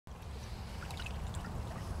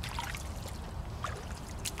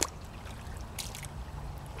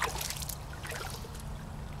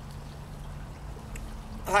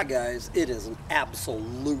Hi guys, it is an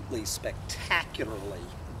absolutely spectacularly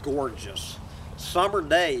gorgeous summer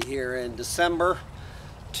day here in December,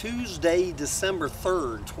 Tuesday, December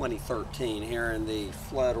 3rd, 2013, here in the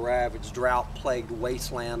flood-ravaged, drought-plagued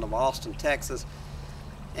wasteland of Austin, Texas.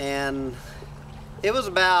 And it was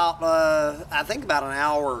about, I think about an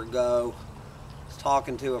hour ago, I was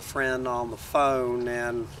talking to a friend on the phone,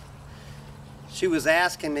 and she was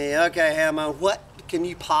asking me, okay, Emma, what can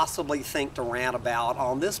you possibly think to rant about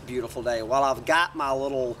on this beautiful day? Well, I've got my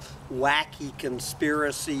little wacky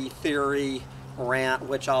conspiracy theory rant,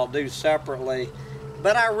 which I'll do separately,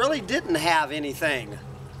 but I really didn't have anything.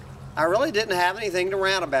 I really didn't have anything to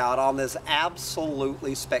rant about on this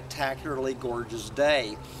absolutely spectacularly gorgeous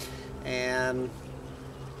day. And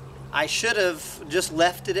I should have just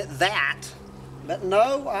left it at that, but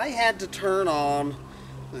no, I had to turn on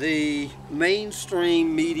the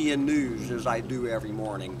mainstream media news, as I do every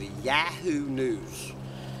morning, the Yahoo News,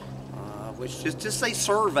 which is just a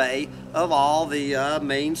survey of all the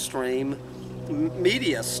mainstream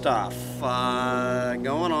media stuff going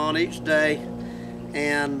on each day.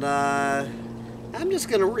 And I'm just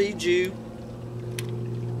going to read you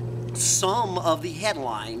some of the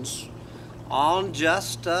headlines on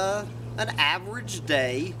just an average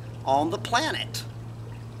day on the planet.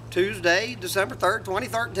 Tuesday, December 3rd,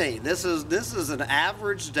 2013. This is an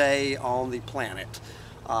average day on the planet.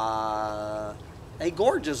 A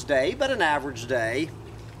gorgeous day, but an average day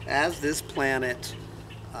as this planet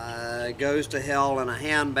goes to hell in a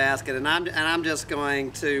handbasket. And I'm just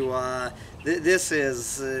going to. This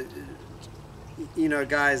is, you know,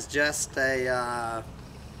 guys, just a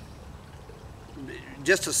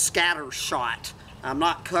scatter shot. I'm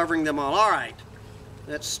not covering them all. All right.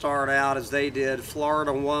 Let's start out as they did.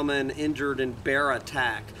 Florida woman injured in bear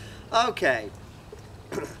attack. Okay.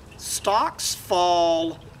 Stocks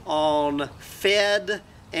fall on Fed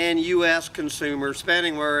and U.S. consumer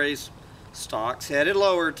spending worries. Stocks headed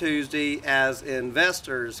lower Tuesday as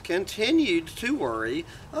investors continued to worry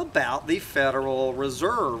about the Federal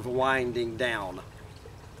Reserve winding down.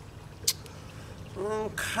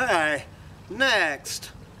 Okay. Next.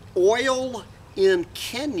 Oil in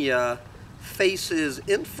Kenya faces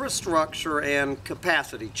infrastructure and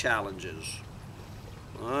capacity challenges.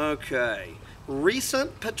 Okay.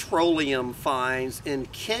 Recent petroleum finds in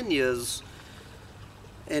Kenya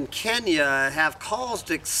have caused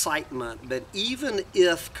excitement, but even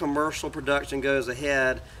if commercial production goes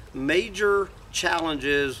ahead, major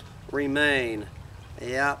challenges remain.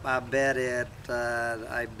 Yep, I bet it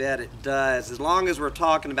does. As long as we're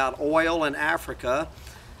talking about oil in Africa,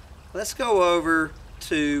 let's go over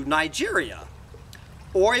to Nigeria.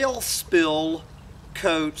 Oil spill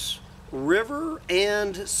coats river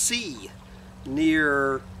and sea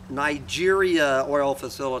near Nigeria oil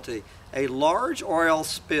facility. A large oil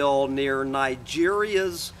spill near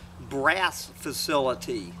Nigeria's brass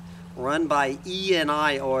facility run by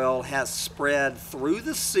E&I Oil has spread through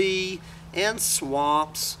the sea and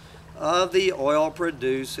swamps of the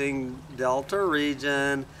oil-producing Delta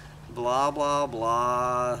region. Blah, blah,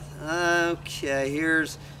 blah. Okay,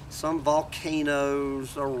 here's some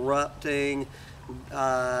volcanoes erupting,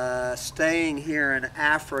 staying here in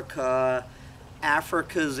Africa.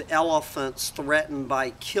 Africa's elephants threatened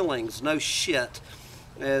by killings. No shit.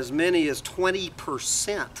 As many as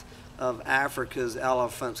 20% of Africa's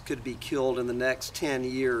elephants could be killed in the next 10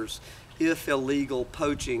 years if illegal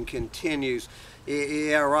poaching continues.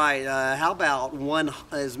 Yeah, right. How about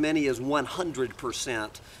as many as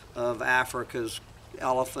 100% of Africa's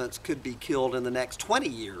elephants could be killed in the next 20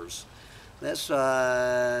 years. Let's do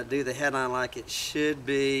the headline like it should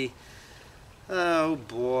be. Oh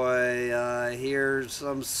boy, here's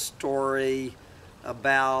some story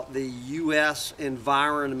about the U.S.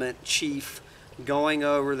 Environment Chief going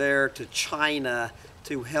over there to China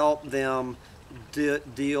to help them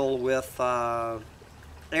deal with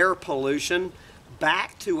air pollution.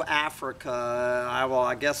 Back to Africa.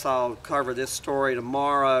 I guess I'll cover this story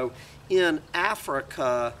tomorrow. In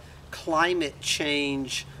Africa, climate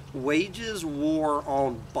change wages war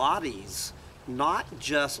on bodies, not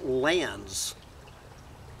just lands.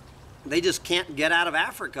 They just can't get out of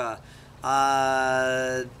Africa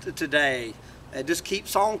today. It just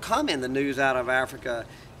keeps on coming, the news out of Africa.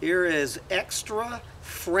 Here is extra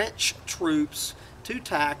French troops to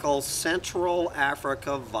tackle Central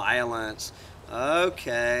Africa violence.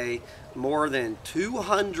 Okay, more than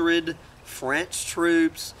 200 French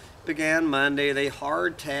troops began Monday the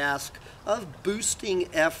hard task of boosting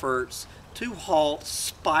efforts to halt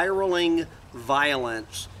spiraling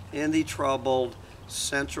violence in the troubled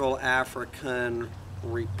Central African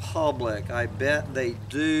Republic. I bet they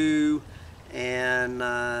do. And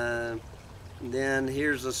then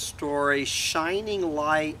here's a story, shining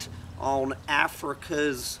light on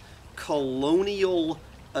Africa's colonial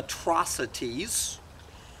atrocities.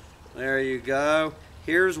 There you go.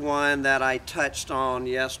 Here's one that I touched on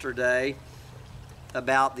yesterday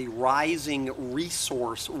about the rising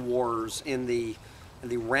resource wars in the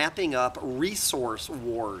ramping up resource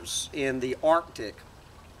wars in the Arctic.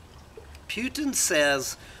 Putin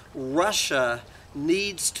says Russia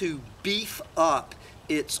needs to beef up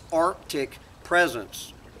its Arctic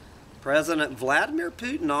presence. President Vladimir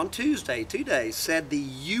Putin on Tuesday, 2 days, said the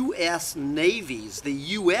U.S. Navy's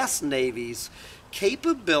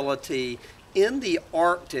capability in the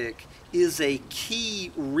Arctic is a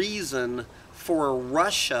key reason for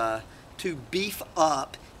Russia to beef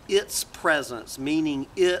up its presence, meaning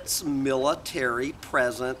its military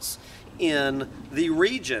presence in the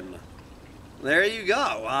region. There you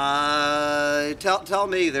go. Tell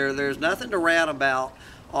me there's nothing to rant about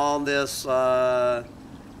on this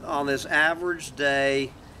average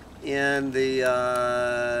day in the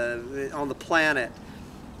on the planet.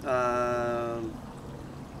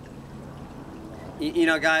 You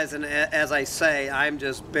know, guys, and as I say, I'm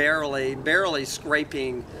just barely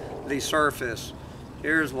scraping the surface.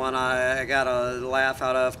 Here's one I got a laugh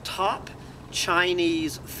out of. Top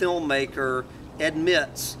Chinese filmmaker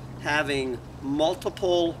admits having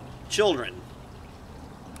multiple children.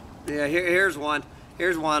 Yeah, here's one.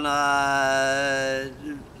 Here's one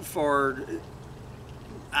for,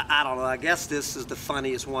 I don't know, I guess this is the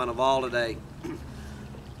funniest one of all today.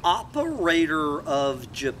 Operator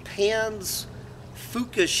of Japan's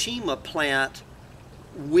Fukushima plant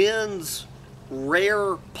wins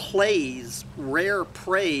rare praise,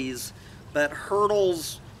 but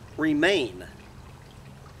hurdles remain.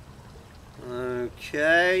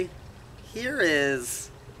 Okay, here is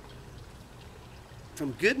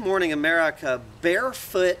from Good Morning America.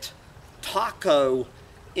 Barefoot taco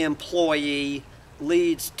employee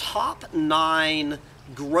leads top 9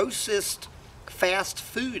 grossest fast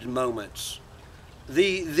food moments.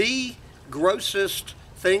 The grossest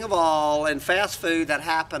thing of all in fast food that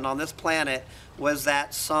happened on this planet was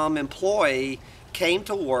that some employee came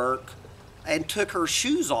to work and took her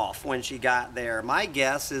shoes off when she got there. My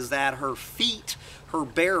guess is that her feet, her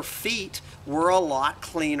bare feet, were a lot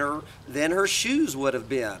cleaner than her shoes would have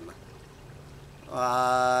been.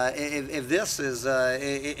 If this is,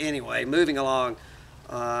 anyway, moving along.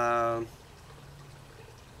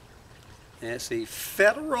 Let's see,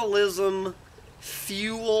 federalism,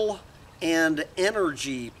 fuel, and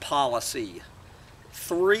energy policy.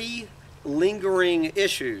 3 lingering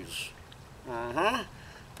issues. I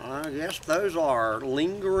guess those are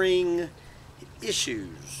lingering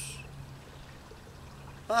issues.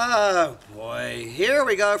 Oh boy, here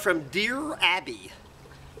we go from Dear Abby.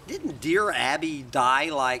 Didn't Dear Abby die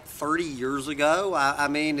like 30 years ago? I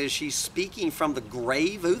mean, is she speaking from the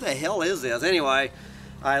grave? Who the hell is this? Anyway,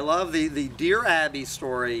 I love the Dear Abby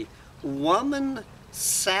story. Woman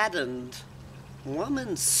saddened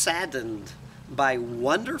by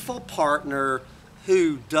wonderful partner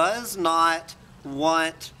who does not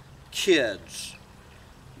want kids.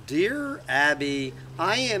 Dear Abby,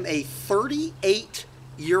 I am a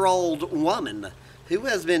 38-year-old woman who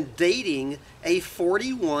has been dating a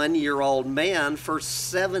 41-year-old man for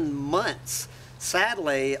 7 months.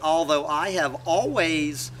 Sadly, although I have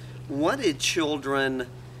always wanted children,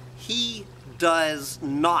 he does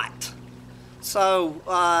not. So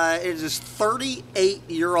it is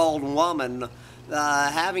 38-year-old woman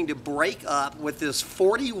having to break up with this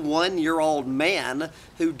 41-year-old man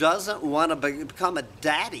who doesn't want to become a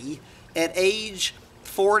daddy at age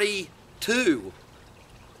 42.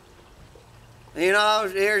 You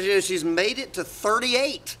know, she's made it to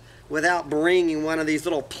 38 without bringing one of these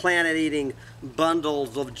little planet-eating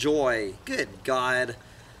bundles of joy. Good God.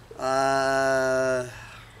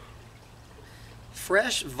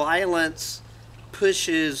 Fresh violence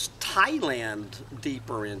pushes Thailand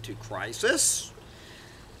deeper into crisis.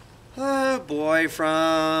 Oh boy,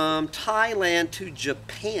 from Thailand to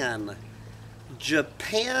Japan.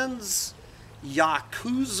 Japan's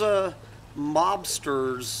Yakuza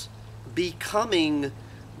mobsters becoming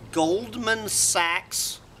Goldman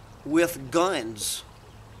Sachs with guns.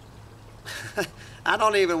 I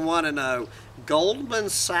don't even want to know. Goldman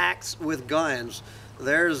Sachs with guns.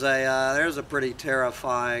 There's a pretty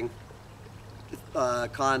terrifying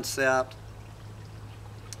concept.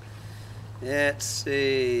 Let's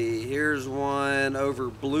see. Here's one over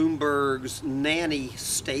Bloomberg's nanny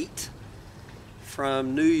state.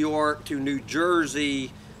 From New York to New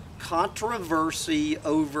Jersey, controversy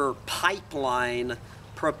over pipeline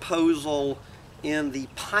proposal in the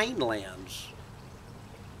Pinelands.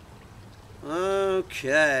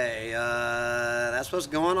 Okay, that's what's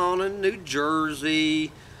going on in New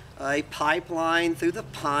Jersey. A pipeline through the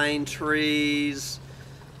pine trees.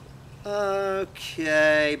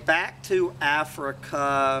 Okay, back to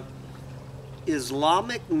Africa.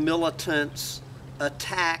 Islamic militants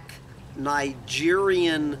attack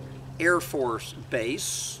Nigerian Air Force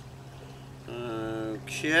base.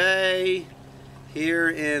 Okay, here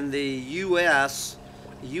in the U.S.,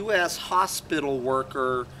 U.S. hospital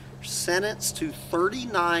worker sentenced to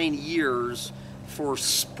 39 years for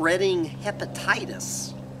spreading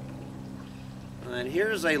hepatitis. And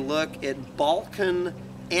here's a look at Balkan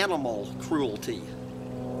animal cruelty.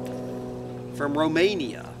 From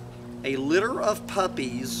Romania, a litter of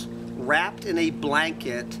puppies wrapped in a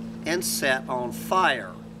blanket and set on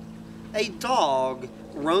fire. A dog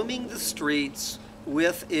roaming the streets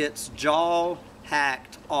with its jaw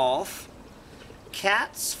hacked off.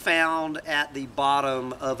 Cats found at the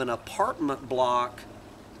bottom of an apartment block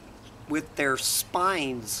with their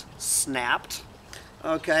spines snapped.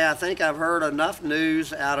 Okay, I think I've heard enough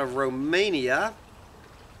news out of Romania.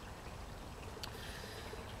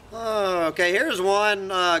 Okay, here's one.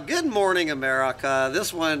 Good morning, America.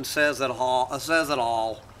 This one says it all.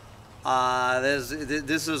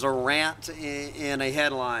 This is a rant in a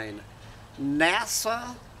headline.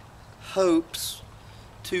 NASA hopes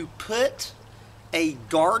to put a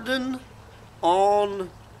garden on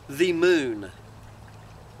the moon.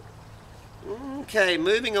 Okay,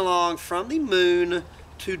 moving along from the moon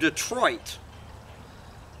to Detroit.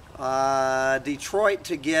 Detroit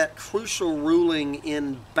to get crucial ruling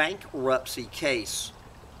in bankruptcy case.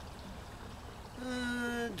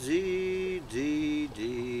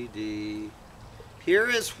 Here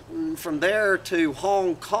is from there to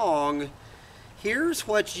Hong Kong. Here's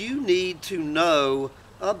what you need to know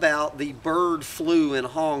about the bird flu in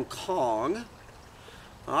Hong Kong.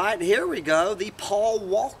 All right, here we go. The Paul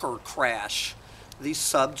Walker crash, the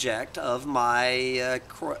subject of my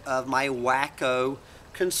wacko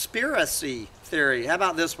conspiracy theory. How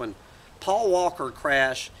about this one? Paul Walker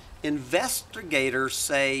crash. Investigators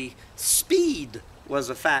say speed was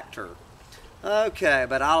a factor. Okay,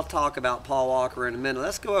 but I'll talk about Paul Walker in a minute.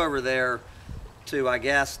 Let's go over there to, I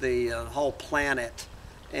guess, the whole planet.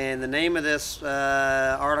 And the name of this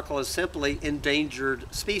article is simply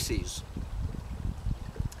Endangered Species.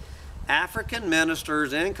 African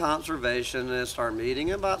ministers and conservationists are meeting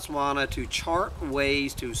in Botswana to chart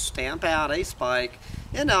ways to stamp out a spike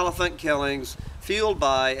in elephant killings fueled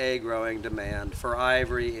by a growing demand for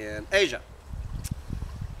ivory in Asia.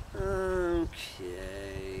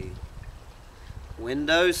 Okay.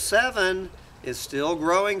 Windows 7 is still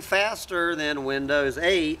growing faster than Windows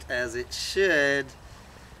 8, as it should.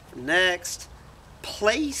 Next,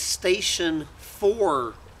 PlayStation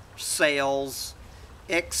 4 sales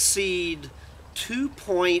exceed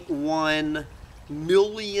 2.1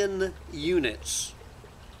 million units.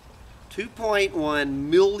 2.1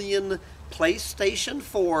 million PlayStation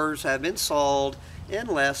 4s have been sold in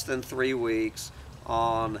less than 3 weeks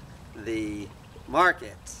on the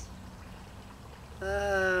market.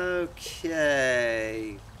 Okay.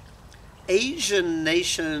 Asian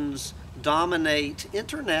nations dominate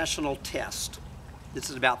international test. This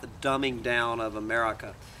is about the dumbing down of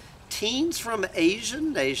America. Teens from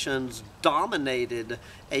Asian nations dominated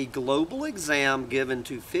a global exam given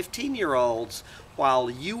to 15-year-olds, while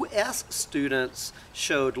U.S. students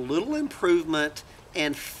showed little improvement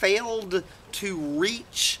and failed to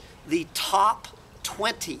reach the top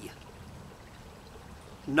 20.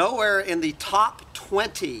 Nowhere in the top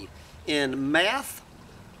 20 in math,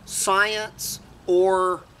 science,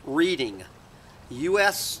 or reading.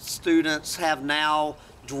 U.S. students have now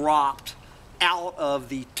dropped out of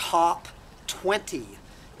the top 20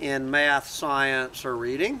 in math, science, or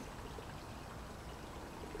reading.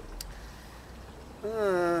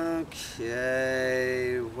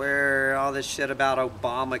 Okay, where all this shit about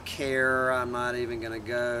Obamacare, I'm not even going to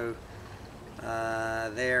go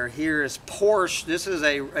there. Here is Porsche. This is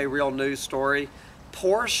a real news story.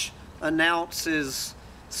 Porsche announces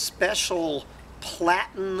special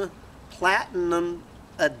platinum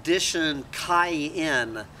edition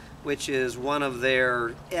Cayenne, which is one of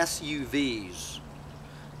their SUVs.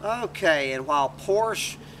 Okay, and while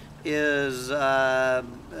Porsche is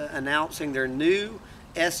announcing their new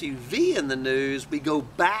SUV in the news, we go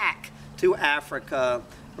back to Africa,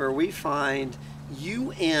 where we find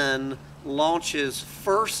UN launches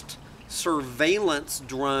first surveillance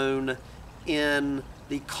drone in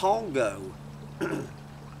the Congo.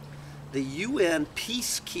 The UN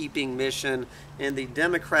peacekeeping mission in the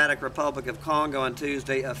Democratic Republic of Congo on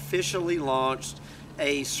Tuesday officially launched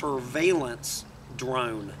a surveillance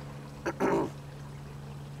drone.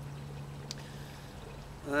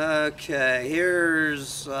 Okay,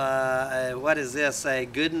 here's, what is this?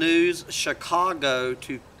 Good news, Chicago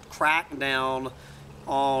to crack down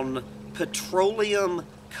on petroleum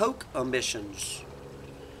coke emissions.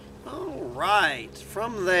 All right,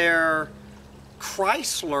 from there,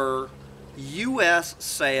 Chrysler U.S.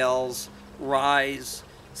 sales rise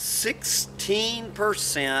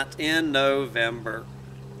 16% in November.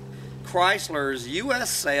 Chrysler's U.S.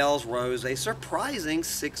 sales rose a surprising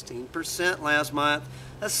 16% last month,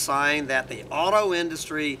 a sign that the auto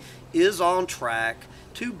industry is on track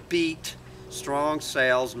to beat strong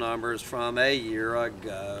sales numbers from a year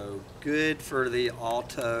ago. Good for the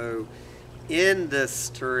auto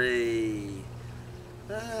industry.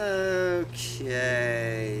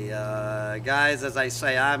 Okay, guys, as I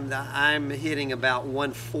say, I'm hitting about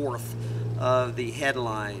 1/4 of the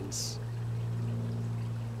headlines.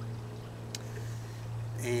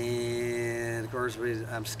 And of course,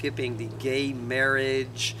 I'm skipping the gay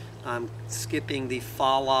marriage. I'm skipping the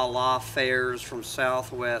fa la la fares from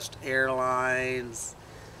Southwest Airlines.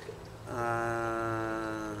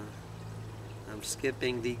 I'm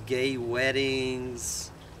skipping the gay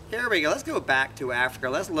weddings. Here we go. Let's go back to Africa.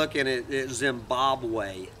 Let's look at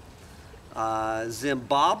Zimbabwe.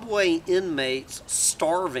 Zimbabwe inmates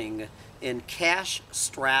starving in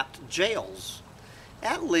cash-strapped jails.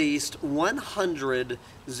 At least 100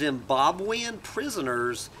 Zimbabwean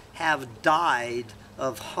prisoners have died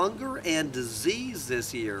of hunger and disease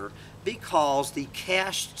this year because the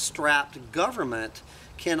cash-strapped government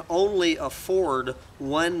can only afford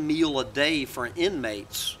 1 meal a day for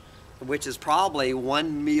inmates, which is probably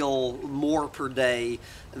 1 meal more per day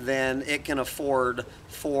than it can afford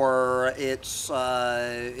for its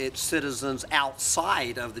citizens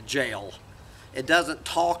outside of the jail. It doesn't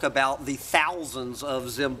talk about the thousands of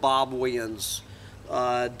Zimbabweans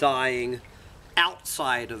dying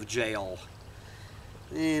outside of jail.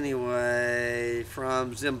 Anyway,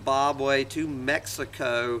 from Zimbabwe to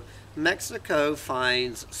Mexico, Mexico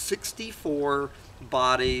finds 64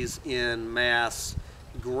 bodies in mass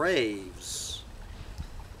graves.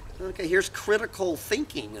 Okay, here's critical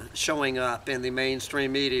thinking showing up in the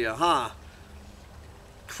mainstream media,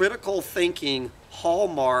 Critical thinking,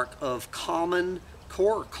 hallmark of Common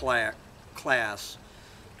Core class.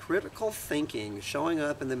 Critical thinking showing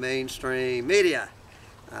up in the mainstream media.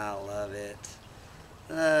 I love it.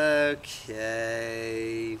 Okay.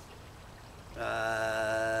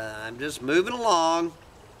 I'm just moving along.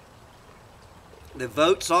 The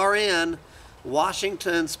votes are in.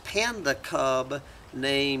 Washington's panda cub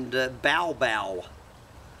named Bow Bow.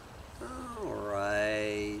 All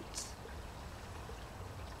right.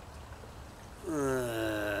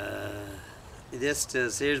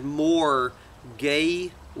 Here's more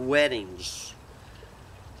gay weddings.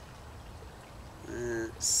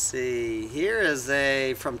 Let's see. Here is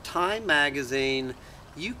from Time magazine.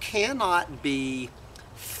 You cannot be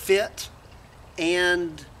fit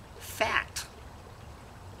and fat.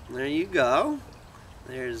 There you go.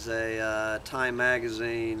 There's a Time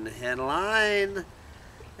magazine headline.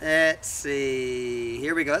 Let's see.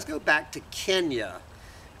 Here we go. Let's go back to Kenya.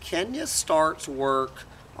 Kenya starts work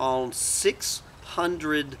on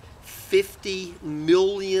 $650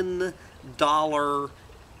 million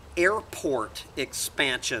airport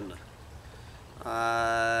expansion.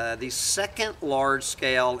 The second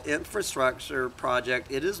large-scale infrastructure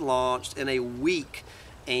project, it is launched in a week,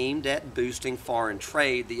 aimed at boosting foreign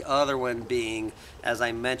trade. The other one being, as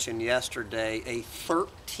I mentioned yesterday, a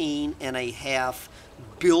 $13.5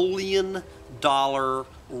 billion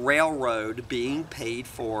railroad being paid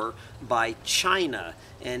for by China.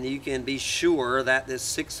 And you can be sure that this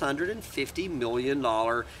 $650 million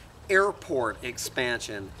airport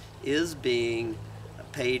expansion is being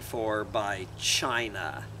paid for by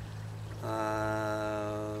China.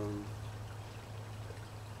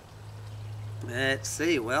 Let's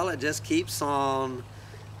see. Well, it just keeps on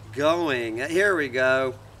going. Here we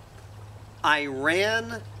go.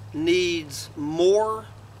 Iran needs more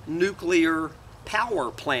nuclear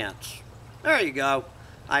power plants. There you go.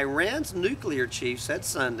 Iran's nuclear chief said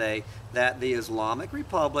Sunday that the Islamic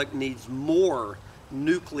Republic needs more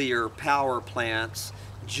nuclear power plants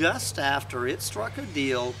just after it struck a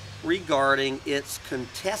deal regarding its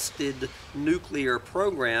contested nuclear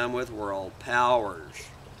program with world powers.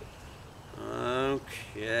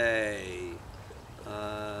 Okay.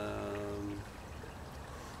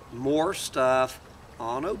 More stuff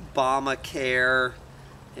on Obamacare.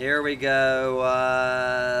 Here we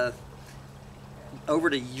go. over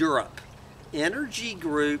to Europe. Energy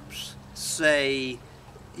groups say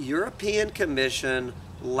European Commission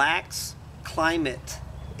lacks climate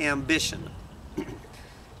ambition.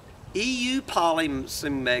 EU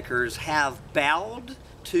policymakers have bowed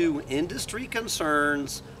to industry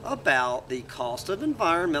concerns about the cost of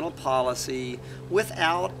environmental policy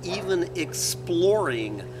without even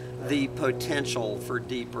exploring the potential for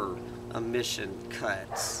deeper emission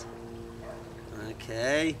cuts.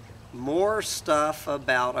 Okay, more stuff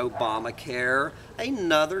about Obamacare.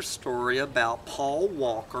 Another story about Paul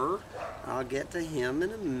Walker. I'll get to him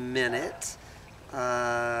in a minute.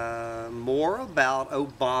 More about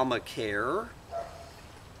Obamacare.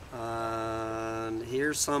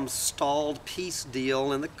 Here's some stalled peace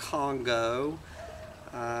deal in the Congo.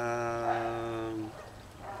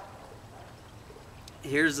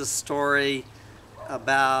 Here's a story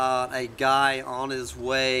about a guy on his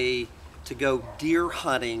way to go deer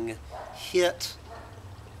hunting, hit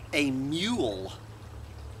a mule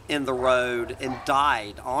in the road and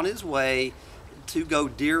died. On his way to go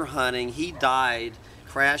deer hunting, he died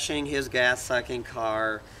crashing his gas-sucking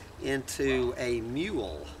car into a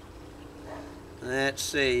mule. Let's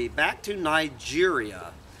see, back to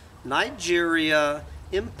Nigeria. Nigeria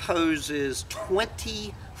imposes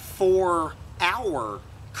 24-hour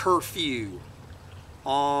curfew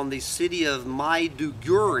on the city of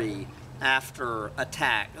Maiduguri after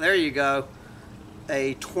attack. There you go.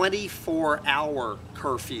 A 24-hour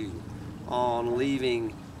curfew on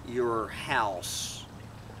leaving your house.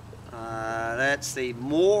 Let's see,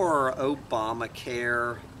 more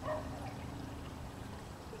Obamacare.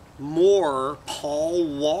 More Paul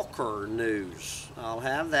Walker news. I'll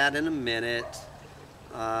have that in a minute.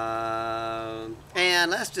 And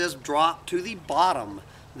let's just drop to the bottom.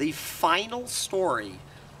 The final story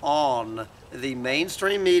on the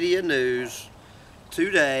mainstream media news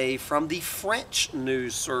today from the French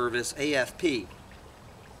news service AFP.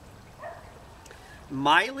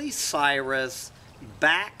 Miley Cyrus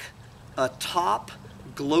back atop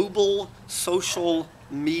global social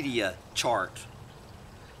media chart.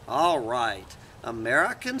 All right,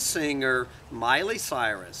 American singer Miley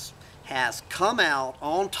Cyrus has come out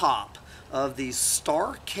on top of the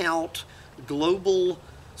star count global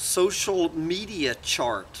social media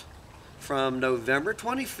chart from November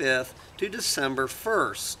 25th to December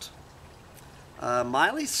 1st.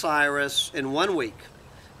 Miley Cyrus in 1 week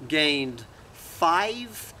gained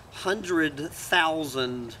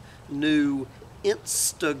 500,000 new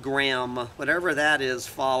Instagram, whatever that is,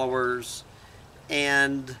 followers,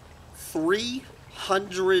 and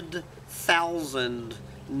 300,000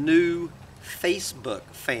 new Facebook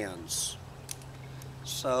fans.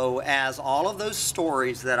 So as all of those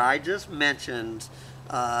stories that I just mentioned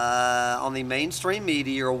on the mainstream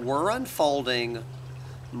media were unfolding,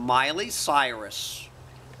 Miley Cyrus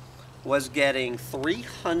was getting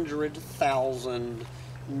 300,000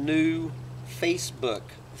 new Facebook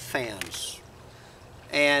fans.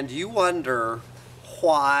 And you wonder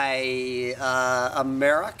why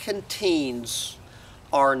American teens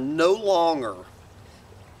are no longer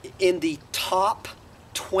in the top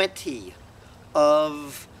 20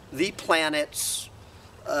 of the planet's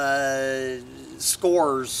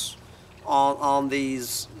scores on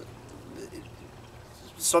these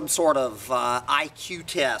some sort of IQ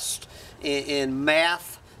test in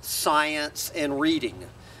math, science, and reading.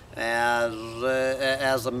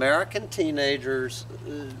 As American teenagers'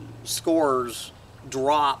 scores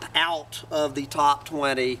drop out of the top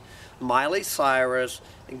 20, Miley Cyrus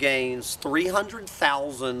gains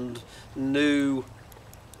 300,000 new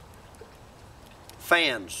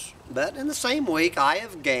fans. But in the same week, I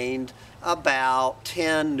have gained about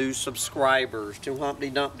 10 new subscribers to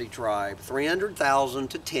Humpty Dumpty Tribe. 300,000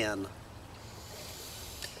 to 10.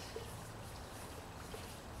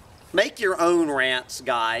 Make your own rants,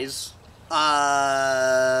 guys.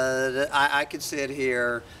 I could sit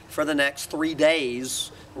here for the next 3 days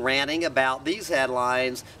ranting about these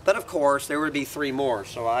headlines, but of course there would be 3 more.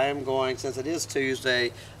 So I am going, since it is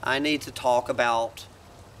Tuesday, I need to talk about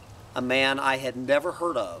a man I had never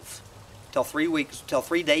heard of till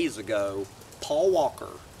 3 days ago, Paul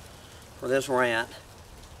Walker, for this rant.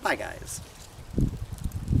 Bye, guys.